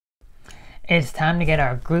It's time to get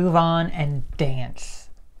our groove on and dance.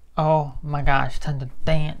 Oh my gosh, time to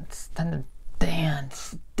dance, time to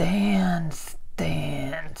dance, dance,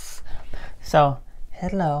 dance. So,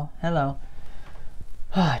 hello.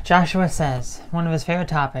 Joshua says one of his favorite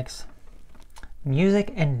topics,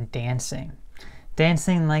 music and dancing.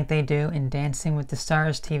 Dancing like they do in Dancing with the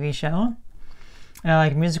Stars TV show. And I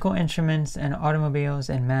like musical instruments and automobiles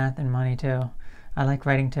and math and money too. I like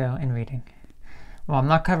writing too and reading. Well, I'm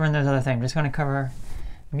not covering those other things. I'm just going to cover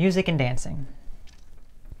music and dancing.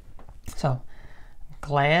 So,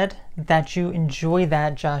 glad that you enjoy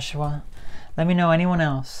that, Joshua. Let me know anyone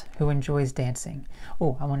else who enjoys dancing.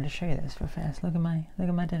 Oh, I wanted to show you this real fast. Look at my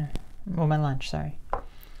dinner. Well, my lunch, sorry.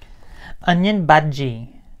 Onion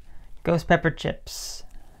bhaji, ghost pepper chips,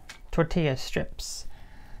 tortilla strips,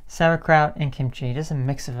 sauerkraut, and kimchi. Just a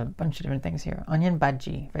mix of a bunch of different things here. Onion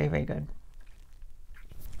bhaji, very, very good.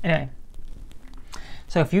 Anyway,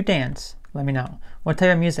 so if you dance, let me know. What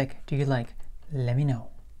type of music do you like? Let me know.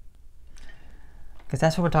 Because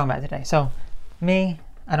that's what we're talking about today. So, me,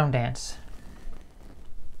 I don't dance.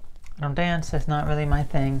 That's not really my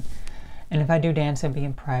thing. And if I do dance, it'll be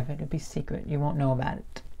in private. It'll be secret. You won't know about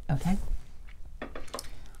it. Okay?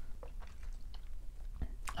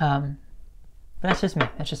 But that's just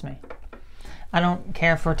me. I don't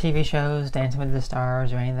care for TV shows, Dancing with the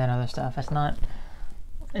Stars, or any of that other stuff. It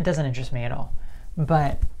doesn't interest me at all.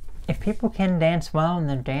 But if people can dance well and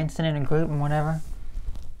they're dancing in a group and whatever,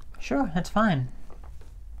 sure, that's fine.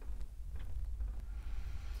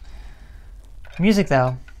 Music,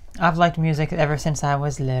 though, I've liked music ever since I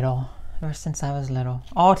was little.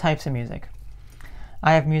 All types of music.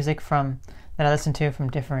 I have music that I listen to from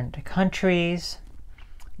different countries.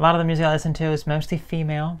 A lot of the music I listen to is mostly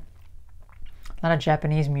female. A lot of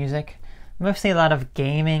Japanese music. Mostly a lot of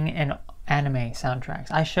gaming and anime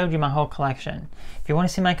soundtracks. I showed you my whole collection. If you want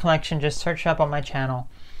to see my collection, just search up on my channel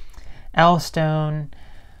Elstone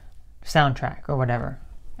soundtrack or whatever.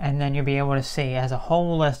 And then you'll be able to see as a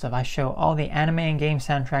whole list I show all the anime and game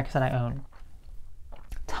soundtracks that I own.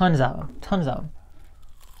 Tons of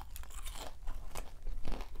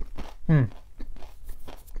them.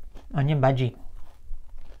 Onion bhaji.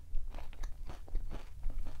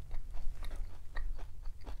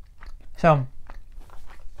 So,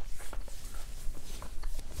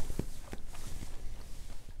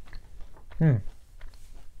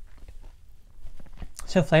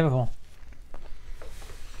 so flavorful.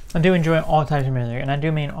 I do enjoy all types of music, and I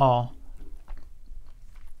do mean all.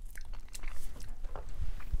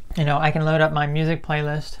 You know, I can load up my music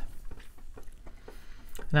playlist,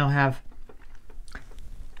 and I'll have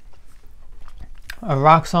a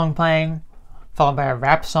rock song playing, followed by a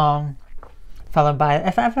rap song, followed by,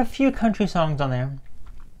 if I have a few country songs on there,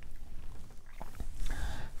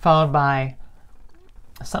 followed by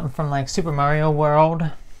something from like Super Mario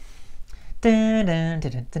World, you know,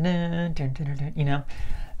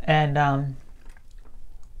 and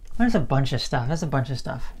there's a bunch of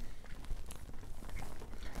stuff.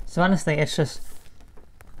 So honestly, it's just,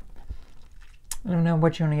 I don't know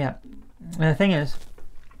what you want to get. And the thing is,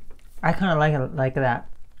 I kind of like it like that.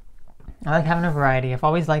 I like having a variety. I've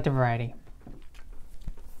always liked a variety.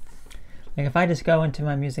 Like if I just go into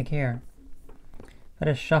my music here, if I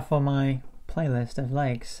just shuffle my playlist of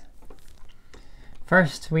likes.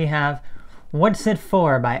 First we have What's It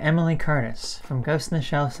For by Emily Curtis from Ghost in the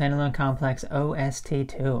Shell Standalone Complex OST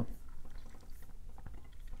 2.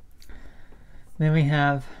 Then we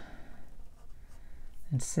have,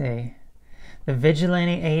 let's see, the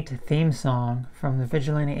Vigilante 8 theme song from the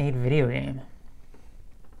Vigilante 8 video game.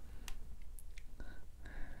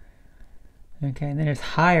 Okay, and then it's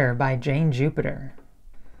Higher by Jane Jupiter.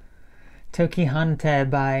 Toki Hante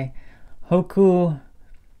by Hoku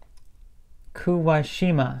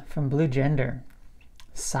Kuwashima from Blue Gender.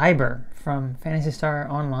 Cyber from Phantasy Star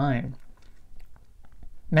Online.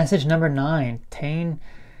 Message number 9,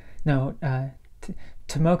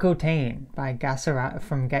 Tomoko Tane by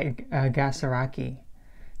Gasaraki.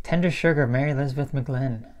 Tender Sugar, Mary Elizabeth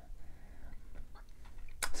McGlynn.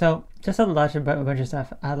 So, just a bunch of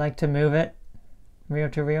stuff. I like to move it. Rio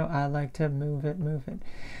to Rio, I like to move it.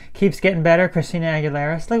 Keeps Getting Better, Christina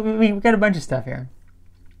Aguilera. So, we've got a bunch of stuff here.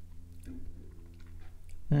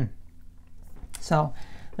 So,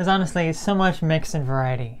 there's honestly so much mix and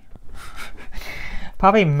variety.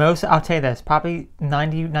 I'll tell you this, probably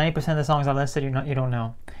 90% of the songs I listed you don't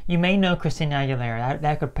know. You may know Christina Aguilera.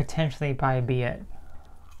 That could potentially probably be it.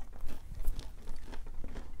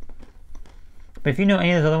 But if you know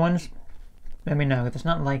any of those other ones, let me know, because it's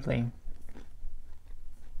not likely.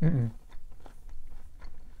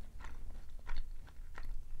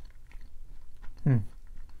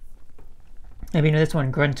 Maybe you know this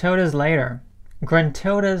one, Gruntilda's Lair.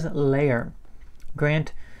 Gruntilda's Lair.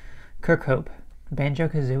 Grant Kirkhope,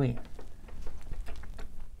 Banjo-Kazooie.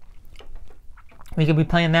 We could be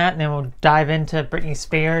playing that, and then we'll dive into Britney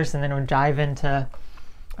Spears, and then we'll dive into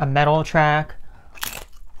a metal track.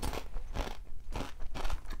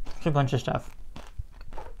 It's a bunch of stuff.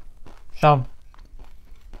 So,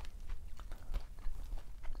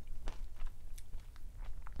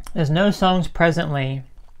 there's no songs presently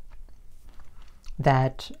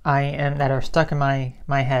that are stuck in my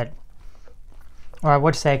head, or I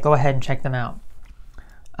would say go ahead and check them out.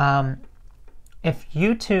 If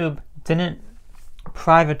YouTube didn't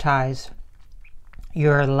privatize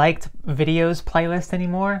your liked videos playlist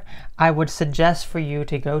anymore, I would suggest for you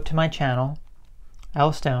to go to my channel,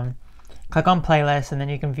 L Stone, click on playlists, and then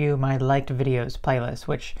you can view my liked videos playlist,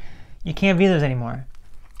 which you can't view those anymore.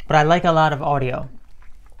 But I like a lot of audio.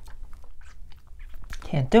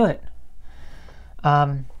 Can't do it.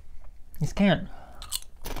 Just can't.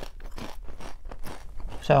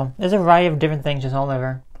 So there's a variety of different things just all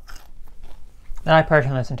over that I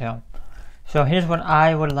personally listen to. So here's what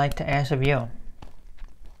I would like to ask of you.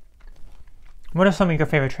 What are some of your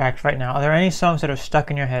favorite tracks right now? Are there any songs that are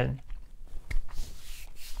stuck in your head?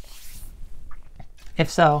 If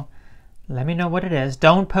so, let me know what it is.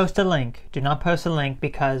 Don't post a link. Do not post a link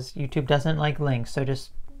because YouTube doesn't like links. So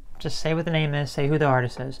just say what the name is, say who the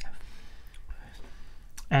artist is.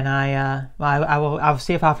 And I'll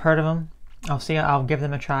see if I've heard of them. I'll give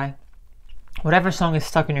them a try. Whatever song is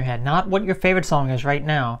stuck in your head, not what your favorite song is right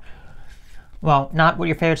now. Well, not what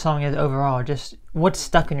your favorite song is overall, just what's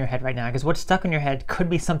stuck in your head right now. Because what's stuck in your head could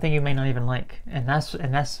be something you may not even like, and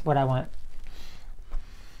that's what I want.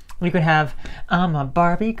 You could have "I'm a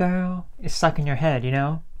Barbie girl" is stuck in your head, you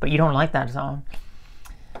know, but you don't like that song.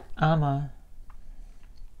 I'm a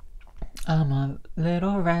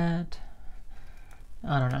little rat.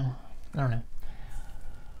 I don't know.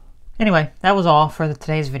 Anyway, that was all for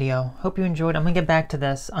today's video. Hope you enjoyed. I'm gonna get back to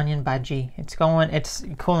this Onion Bhaji. It's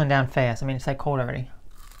cooling down fast. I mean, it's like cold already.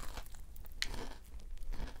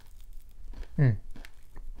 We'll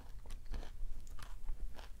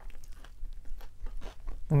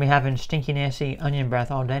be having stinky, nasty onion breath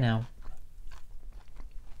all day now.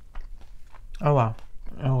 Oh well.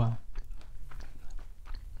 Oh well.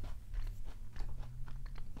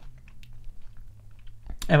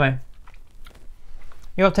 Anyway,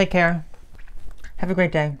 you all take care. Have a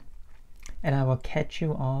great day. And I will catch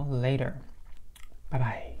you all later.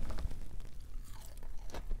 Bye-bye.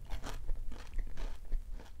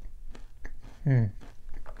 You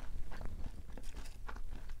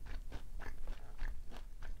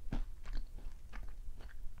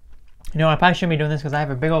know, I probably shouldn't be doing this because I have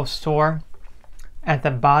a big old sore at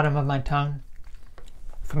the bottom of my tongue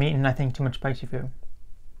from eating, I think, too much spicy food.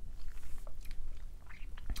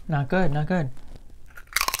 Not good, not good.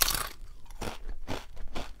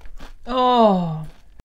 Oh.